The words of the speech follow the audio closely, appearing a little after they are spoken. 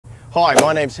Hi,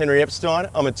 my name's Henry Epstein.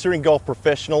 I'm a touring golf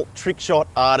professional, trick shot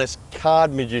artist,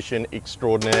 card magician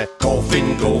extraordinaire.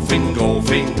 Golfing, golfing,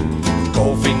 golfing,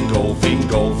 golfing, golfing,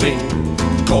 golfing,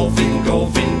 golfing,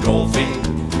 golfing,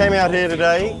 golfing. Came out here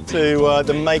today to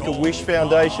the Make-A-Wish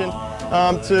Foundation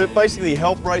to basically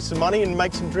help raise some money and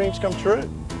make some dreams come true.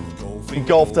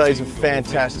 Golf days are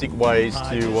fantastic ways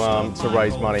to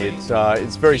raise money.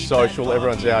 It's very social.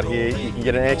 Everyone's out here. You can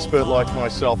get an expert like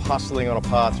myself hustling on a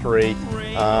par 3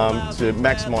 to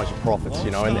maximise your profits,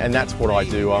 you know, and that's what I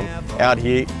do. I'm out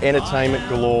here, entertainment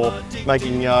galore,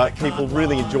 making people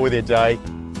really enjoy their day.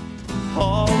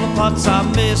 All the putts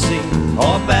I'm missing,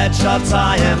 all bad shots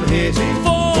I am hitting,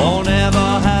 won't ever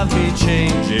have me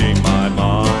changing my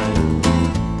mind.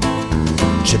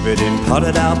 Chip it in, putt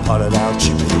it out,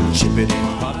 chip it in, chip it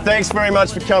in, putt it out. Thanks very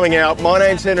much for coming out. My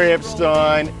name's Henry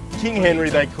Epstein. King Henry,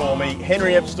 they call me.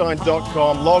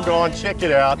 HenryEpstein.com. Log on, check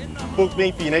it out. Book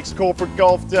me for your next corporate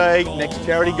golf day, next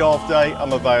charity golf day.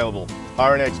 I'm available.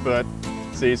 Hire an expert.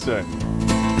 See you soon.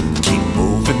 Keep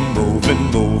moving, moving,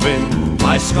 moving.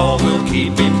 My score will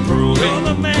keep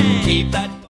improving. Keep that.